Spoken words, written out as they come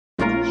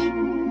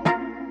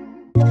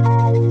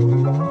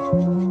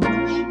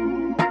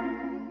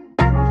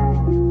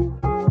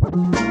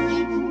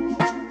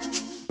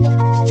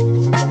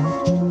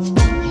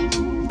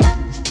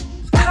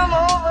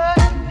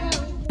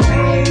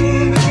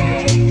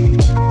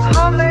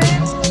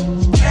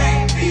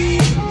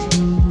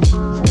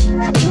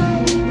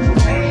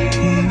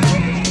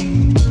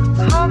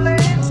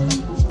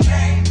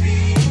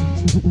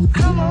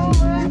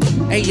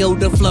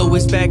flow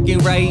is back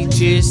and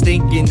righteous,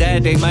 thinking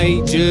that they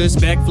might just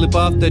backflip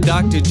off the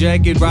Dr.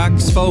 Jagged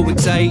rocks for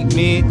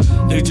excitement.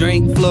 The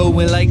drink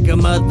flowing like a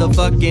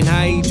motherfucking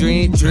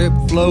hydrant. Drip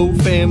flow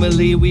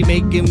family, we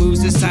making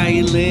moves that's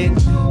silent.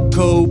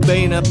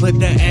 Cobain, I put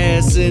the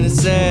ass in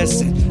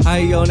assassin.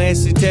 High on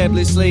acid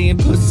tablets, laying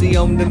pussy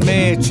on the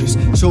mattress.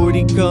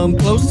 Shorty, come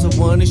close, I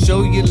wanna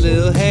show you a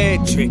little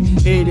hat trick.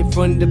 Hit it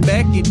from the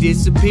back, it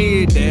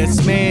disappeared,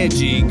 that's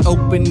magic.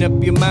 Open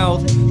up your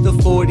mouth, the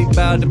 40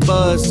 bout to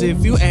bust.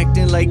 If you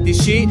acting like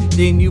this shit,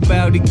 then you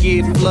bout to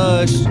get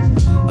flushed.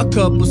 A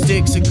couple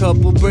sticks, a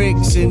couple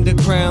bricks in the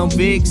Crown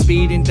Vic,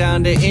 speeding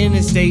down the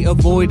interstate,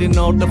 avoiding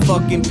all the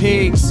fucking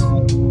pigs.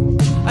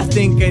 I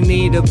think I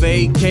need a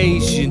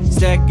vacation,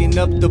 stacking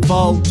up the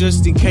vault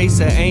just in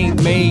case I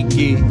ain't make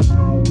it.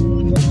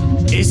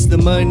 It's the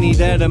money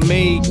that I'm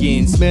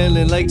making,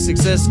 smelling like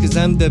success cause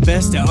I'm the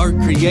best at art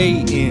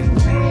creating.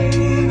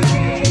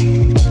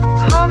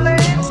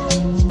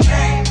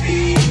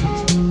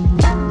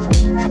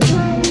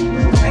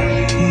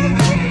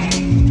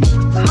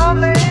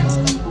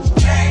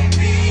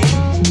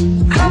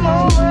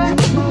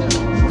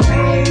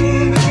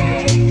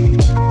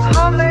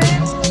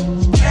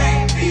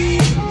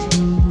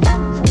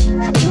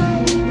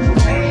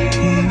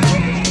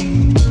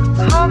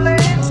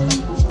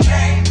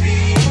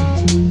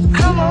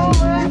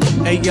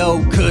 Hey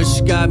yo, Kush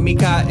got me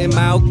cotton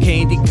mouth,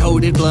 candy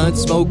coated blunt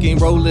smoking,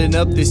 rolling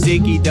up the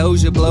sticky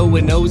doja,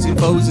 blowing nose and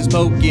foes is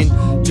poking.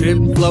 Drip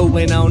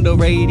flowing on the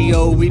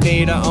radio, we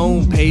made our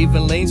own,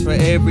 paving lanes for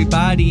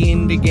everybody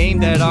in the game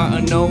that are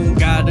unknown.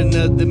 Got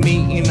another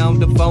meeting on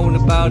the phone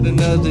about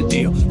another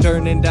deal,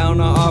 turning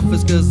down our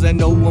offers cause I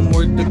know I'm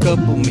worth a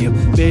couple mil.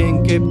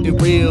 Been kept it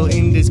real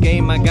in this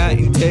game, I got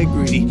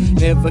integrity,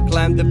 never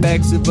climbed the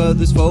backs of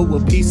others for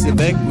a piece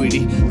of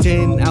equity.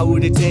 10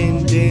 out of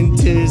 10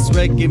 dentists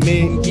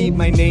recommend keep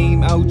my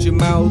name out your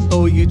mouth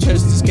or your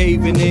chest is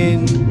caving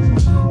in.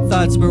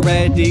 Thoughts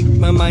sporadic,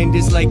 my mind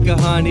is like a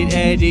haunted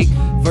attic.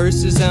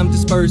 Verses I'm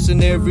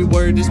dispersing, every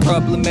word is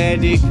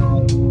problematic.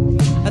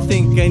 I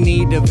think I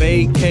need a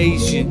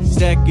vacation,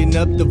 stacking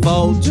up the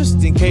vault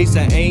just in case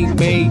I ain't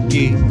make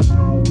it.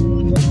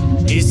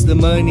 It's the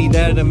money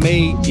that I'm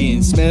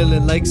making,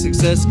 smelling like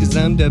success cause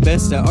I'm the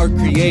best at art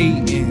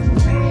creating.